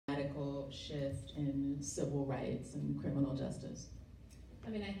shift in civil rights and criminal justice? I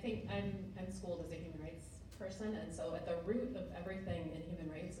mean, I think I'm schooled as a human rights person, and so at the root of everything in human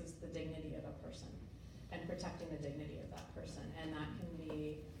rights is the dignity of a person and protecting the dignity of that person. And that can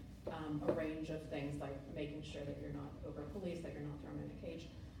be a range of things like making sure that you're not over-policed, that you're not thrown in a cage.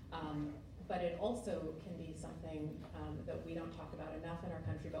 But it also can be something that we don't talk about enough in our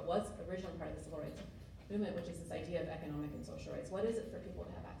country, but was originally part of the civil rights movement, which is this idea of economic and social rights. What is it for people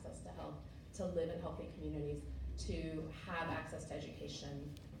to have access to health, to live in healthy communities, to have access to education,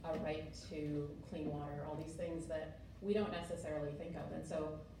 a right to clean water, all these things that we don't necessarily think of. And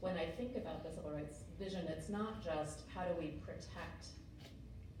so when I think about the civil rights vision, it's not just how do we protect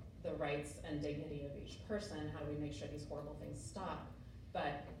the rights and dignity of each person, how do we make sure these horrible things stop,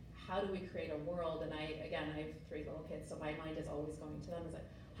 but how do we create a world, and I have 3 little kids, so my mind is always going to them, is like,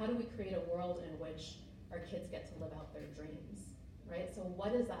 how do we create a world in which our kids get to live out their dreams, right? So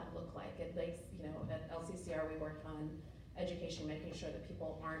what does that look like? It likes, at LCCR we work on education, making sure that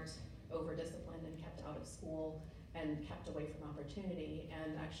people aren't over-disciplined and kept out of school and kept away from opportunity.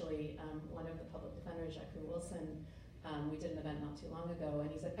 And actually, one of the public defenders, Jacques Wilson, we did an event not too long ago, and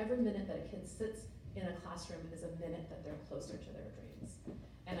he said every minute that a kid sits in a classroom is a minute that they're closer to their dreams.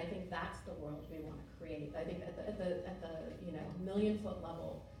 And I think that's the world we want to create. I think at the million-foot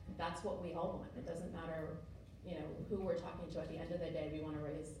level, that's what we all want. It doesn't matter who we're talking to. At the end of the day, we want to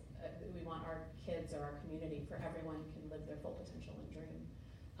we want our kids or our community, for everyone can live their full potential and dream.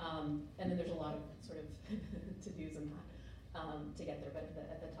 And then there's a lot of sort of to-dos in that to get there. But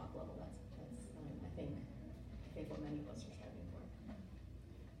at the top level, that's I think what many of us are striving for.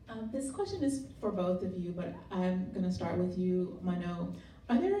 This question is for both of you, but I'm going to start with you, Mano.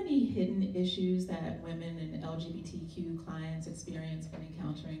 Are there any hidden issues that women and LGBTQ clients experience when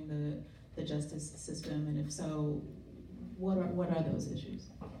encountering the justice system, and if so, what are those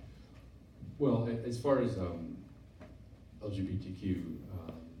issues? Well, as far as LGBTQ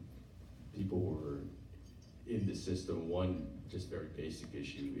people who are in the system, one just very basic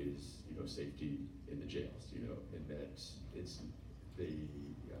issue is safety in the jails, and that it's the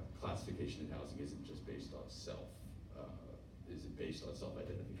classification in housing isn't just based on isn't based on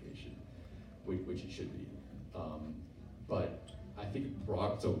self-identification, which it should be. But I think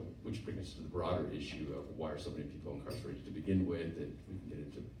which brings us to the broader issue of why are so many people incarcerated to begin with, and we can get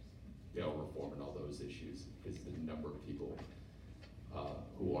into bail reform and all those issues, because the number of people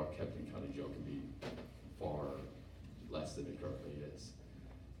who are kept in county jail can be far less than it currently is.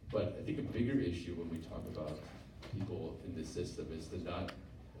 But I think a bigger issue when we talk about people in this system is to not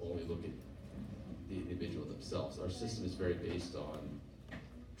only look at the individual themselves. Our system is very based on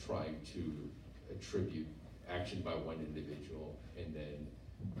trying to attribute action by one individual and then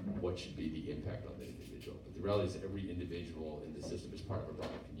what should be the impact on the individual. But the reality is that every individual in the system is part of a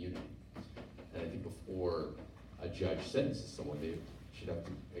broader community. And I think before a judge sentences someone, they should have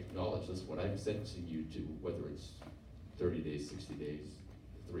to acknowledge, listen, what I'm sentencing you to, whether it's 30 days, 60 days,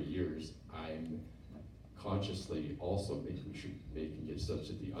 3 years, I'm consciously also making it such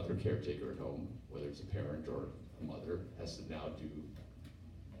that the other caretaker at home, whether it's a parent or a mother, has to now do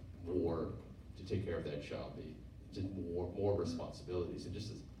more to take care of that child, just more responsibilities. And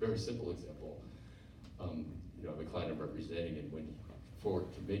just a very simple example, I have a client I'm representing, and for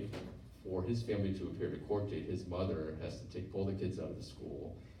his family to appear to court date, his mother has to pull the kids out of the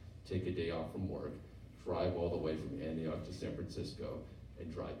school, take a day off from work, drive all the way from Antioch to San Francisco,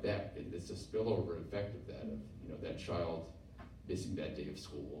 and drive back. And it's a spillover effect of that, that child missing that day of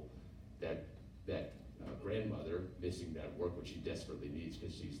school, that grandmother missing that work which she desperately needs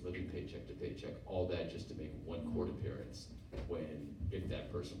because she's living paycheck to paycheck, all that just to make one court appearance, when if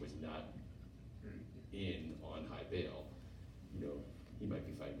that person was not in on high bail, he might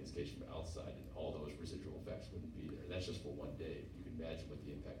be fighting his case from outside, and all those residual effects wouldn't be there. That's just for one day. You can imagine what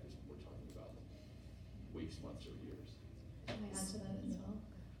the impact is when we're talking about weeks, months, or years. Can I add to that as well?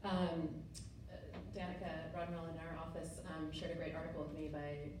 Danica Rodmell in our office shared a great article with me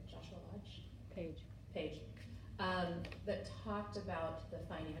by Joshua Lodge. Page. That talked about the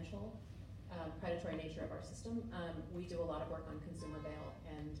financial predatory nature of our system. We do a lot of work on consumer bail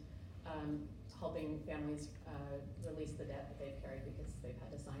and helping families release the debt that they've carried because they've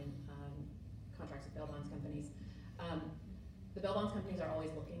had to sign contracts with bail bonds companies. The bail bonds companies are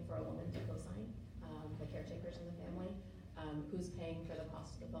always looking for a woman to co-sign, the caretakers in the family. Who's paying for the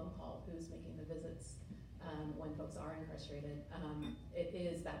cost of the phone call, who's making the visits when folks are incarcerated. It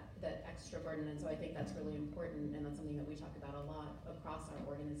is that extra burden, and so I think that's really important, and that's something that we talk about a lot across our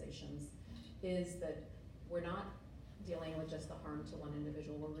organizations, is that we're not dealing with just the harm to one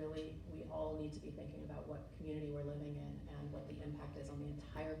individual. We all need to be thinking about what community we're living in and what the impact is on the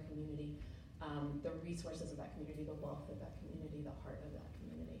entire community the resources of that community, the wealth of that community, the heart of that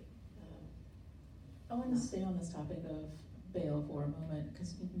community. I want to stay on this topic of bail for a moment,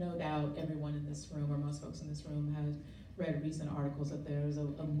 because no doubt everyone in this room, or most folks in this room, have read recent articles that there's a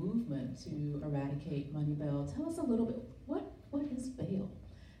movement to eradicate money bail. Tell us a little bit, what is bail?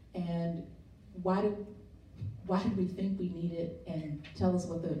 And why do we think we need it? And tell us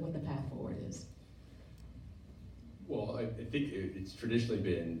what the path forward is. Well, I think it's traditionally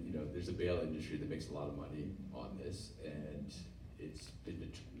been, there's a bail industry that makes a lot of money on this, and it's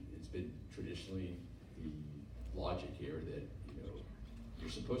been traditionally the logic here that, you're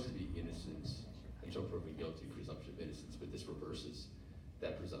supposed to be innocent until proven guilty, presumption of innocence, but this reverses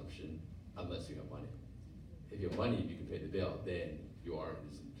that presumption unless you have money. If you have money, you can pay the bail, then you are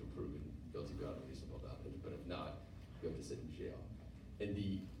innocent until proven guilty beyond a reasonable doubt, but if not, you have to sit in jail. And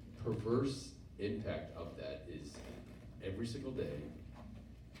the perverse impact of that is every single day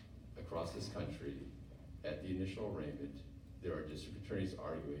across this country, at the initial arraignment, there are district attorneys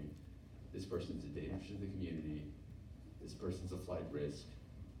arguing, this person's a danger to the community, this person's a flight risk,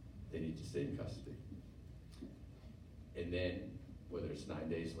 they need to stay in custody. And then, whether it's 9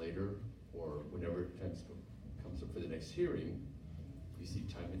 days later or whenever it comes up for the next hearing, we see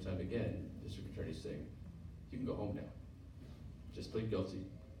time and time again, district attorneys saying, you can go home now. Just plead guilty,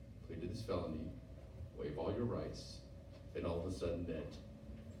 plead to this felony, waive all your rights, and all of a sudden that,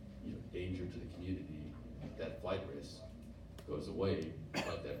 danger to the community, that flight risk goes away,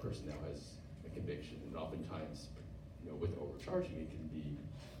 but that person now has a conviction. And oftentimes, with overcharging, it can be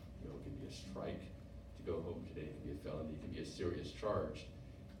a strike to go home today, it can be a felony, it can be a serious charge.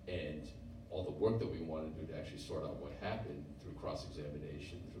 And all the work that we want to do to actually sort out what happened through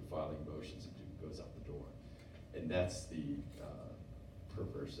cross-examination, through filing motions, goes out the door. And that's the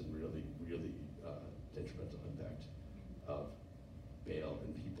perverse and really, really detrimental impact of bail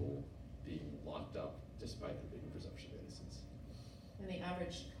and people being locked up despite there being a presumption of innocence. And the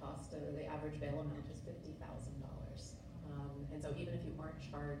average cost or the average bail amount is $50,000. And so even if you aren't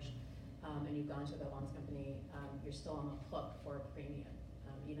charged and you've gone to the bonds company, you're still on the hook for a premium,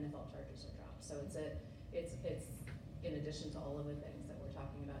 even if all charges are dropped. So it's in addition to all of the things that we're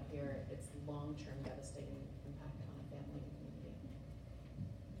talking about here, it's long-term devastating impact on a family and community.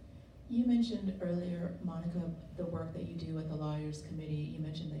 You mentioned earlier, Monika, the work that you do at the Lawyers Committee. You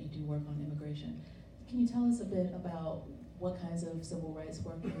mentioned that you do work on immigration. Can you tell us a bit about what kinds of civil rights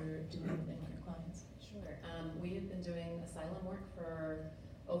work you're doing with immigrant clients? Sure. We have been doing asylum work for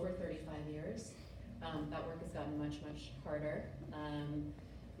over 35 years. That work has gotten much, much harder.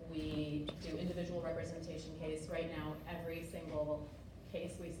 We do individual representation case. Right now, every single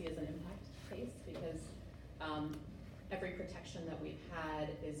case we see is an impact case because every protection that we've had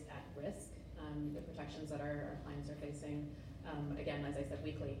is at risk. The protections that our clients are facing, again, as I said,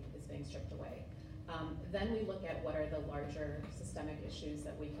 weekly, is being stripped away. Then we look at what are the larger systemic issues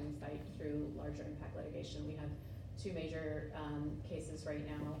that we can fight through larger impact litigation. We have two major cases right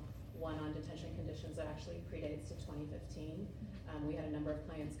now, one on detention conditions that actually predates to 2015. We had a number of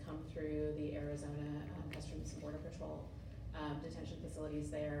clients come through the Arizona Customs and Border Patrol detention facilities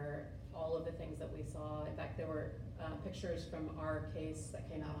there, all of the things that we saw. In fact, there were pictures from our case that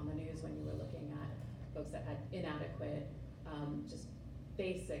came out on the news when you were looking at folks that had inadequate, just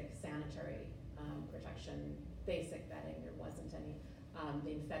basic sanitary protection, basic bedding, there wasn't any,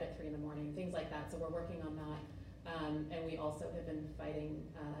 being fed at 3 in the morning, things like that. So we're working on that. And we also have been fighting,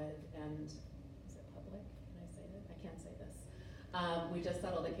 and is it public? Can I say that? I can't say this. We just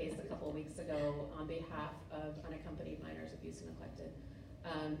settled a case a couple of weeks ago on behalf of unaccompanied minors, abused and neglected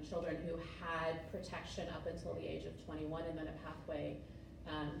children who had protection up until the age of 21 and then a pathway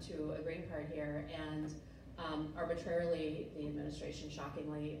to a green card here. And arbitrarily, the administration,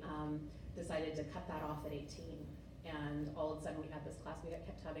 shockingly, decided to cut that off at 18. And all of a sudden we had this class, we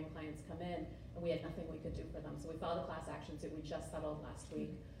kept having clients come in and we had nothing we could do for them. So we filed a class action suit, we just settled last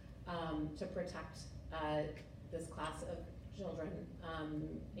week, to protect this class of children,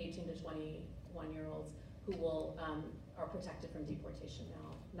 18 to 21-year-olds, who are protected from deportation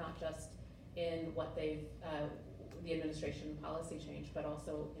now, not just in what the administration policy change, but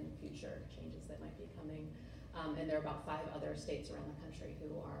also in future changes that might be coming. And there are about 5 other states around the country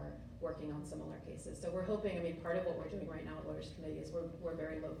who are working on similar cases. So we're hoping, part of what we're doing right now at Lawyers Committee is we're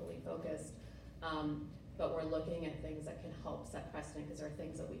very locally focused, but we're looking at things that can help set precedent, because there are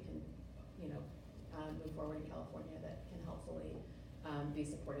things that we can, move forward in California that can helpfully be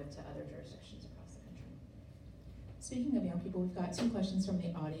supportive to other jurisdictions across the country. Speaking of young people, we've got 2 questions from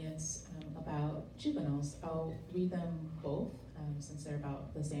the audience about juveniles. I'll read them both since they're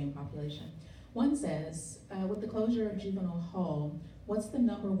about the same population. One says, with the closure of juvenile hall, what's the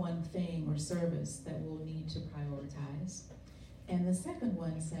number one thing or service that we'll need to prioritize? And the second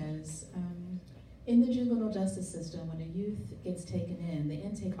one says, in the juvenile justice system, when a youth gets taken in, the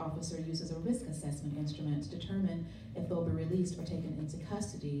intake officer uses a risk assessment instrument to determine if they'll be released or taken into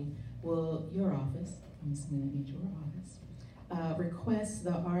custody. Will your office, I'm assuming that means your office, request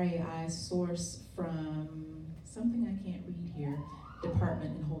the RAI source from something I can't read here,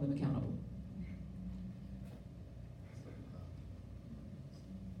 department, and hold them accountable?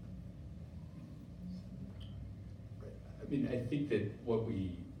 I mean, I think that what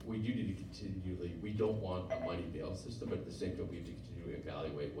we do need to continually, we don't want a money bail system, but at the same time, we have to continue to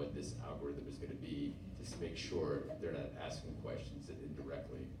evaluate what this algorithm is gonna be, just to make sure they're not asking questions that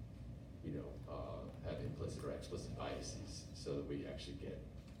indirectly, have implicit or explicit biases, so that we actually get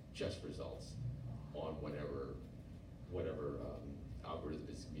just results on whatever algorithm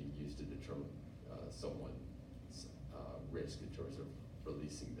is being used to determine someone's risk in terms of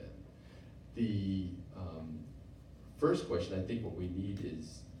releasing them. The first question, I think what we need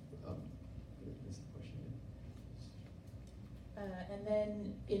is, is the question again? And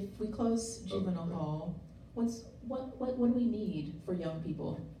then if we close juvenile hall, what do we need for young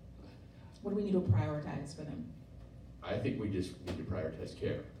people? What do we need to prioritize for them? I think we just need to prioritize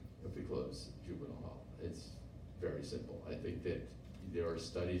care if we close juvenile hall. It's very simple. I think that there are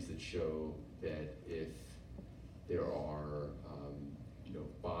studies that show that if there are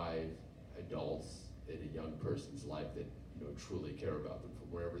 5 adults in a young person's life that truly care about them from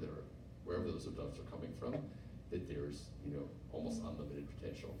wherever those adults are coming from, that there's almost unlimited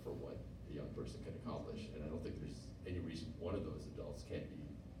potential for what a young person can accomplish. And I don't think there's any reason one of those adults can't be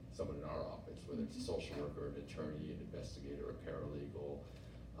someone in our office, whether it's a social worker, an attorney, an investigator, a paralegal,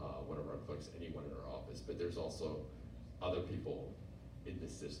 one of our clerks, anyone in our office. But there's also other people in the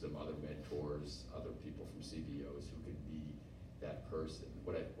system, other mentors, other people from CBOs who can be that person.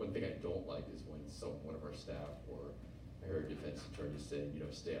 One thing I don't like is when one of our staff, or I heard a defense attorney say,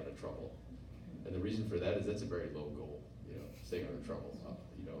 stay out of trouble. And the reason for that is that's a very low goal, staying out of trouble.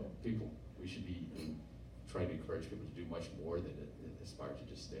 We should be trying to encourage people to do much more than aspire to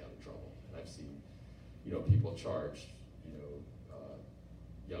just stay out of trouble. And I've seen, people charged,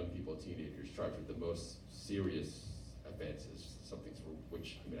 young people, teenagers charged with the most serious offenses, something for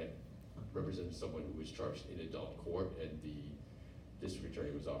which, I represented someone who was charged in adult court, and the district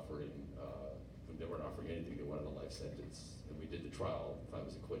attorney was offering, they weren't offering anything, they wanted a life sentence. And we did the trial, I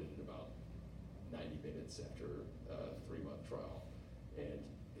was acquitted in about 90 minutes after a 3-month trial. And,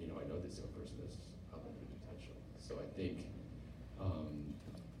 I know this young person has unlimited potential. So I think,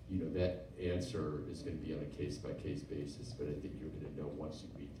 that answer is going to be on a case-by-case basis, but I think you're going to know once you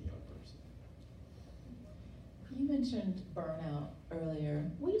meet the young person. You mentioned burnout earlier.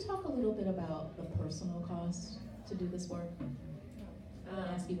 Will you talk a little bit about the personal cost to do this work? I'll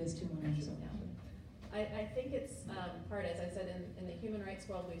ask you this 2 more minutes from now. I think it's part, as I said, in the human rights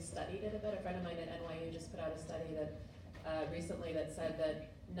world, we've studied it a bit. A friend of mine at NYU just put out a study that recently that said that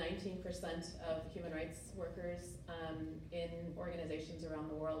 19% of human rights workers in organizations around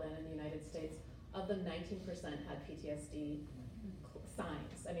the world and in the United States, of them 19% had PTSD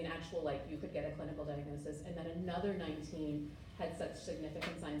signs. Actual, you could get a clinical diagnosis, and then another 19 had such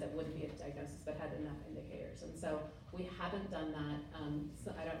significant signs that wouldn't be a diagnosis, but had enough indicators. And so we haven't done that.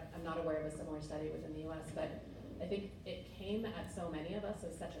 I'm not aware of a similar study within the US, but I think it came at so many of us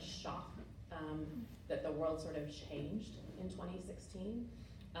as such a shock that the world sort of changed in 2016.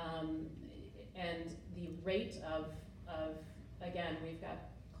 And the rate of, again, we've got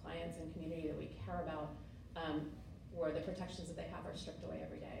clients and community that we care about, where the protections that they have are stripped away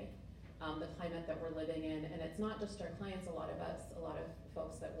every day. The climate that we're living in, and it's not just our clients, a lot of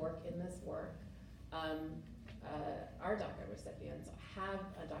folks that work in this work, our DACA recipients have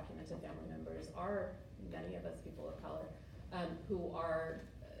documented family members, are many of us people of color, who are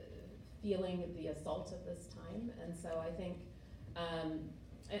feeling the assault of this time. And so I think,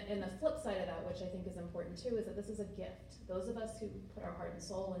 and the flip side of that, which I think is important too, is that this is a gift. Those of us who put our heart and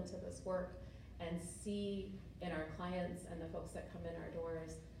soul into this work and see in our clients and the folks that come in our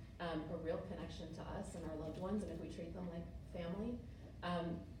doors a real connection to us and our loved ones, and if we treat them like family,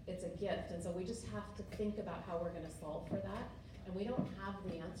 it's a gift. And so we just have to think about how we're going to solve for that. And we don't have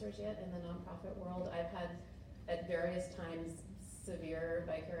the answers yet in the nonprofit world. I've had at various times severe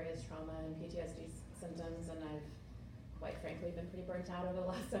vicarious trauma and PTSD symptoms, and I've quite frankly been pretty burnt out over the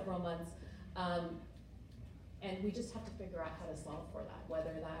last several months. And we just have to figure out how to solve for that,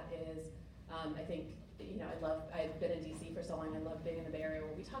 whether that is, I think, I've been in DC for so long, I love being in the Bay Area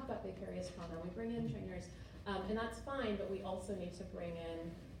where we talk about vicarious trauma, we bring in trainers, and that's fine, but we also need to bring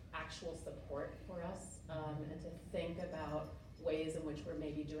in actual support for us, and to think about ways in which we're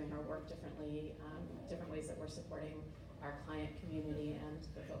maybe doing our work differently, different ways that we're supporting our client community and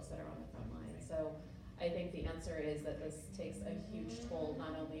the folks that are on the front line. So I think the answer is that this takes a huge toll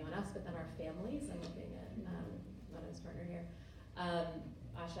not only on us, but then our families. I'm looking at Mano's partner here,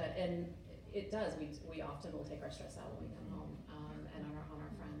 Asha, and it does. We often will take our stress out when we come home, and on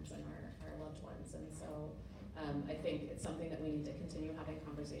our friends and our loved ones. And so I think it's something that we need to continue having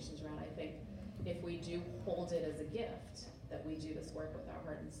conversations around. I think if we do hold it as a gift, that we do this work with our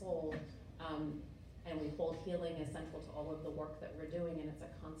heart and soul, and we hold healing as central to all of the work that we're doing, and it's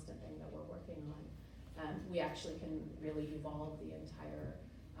a constant thing that we're working on, we actually can really evolve the entire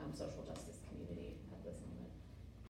social justice community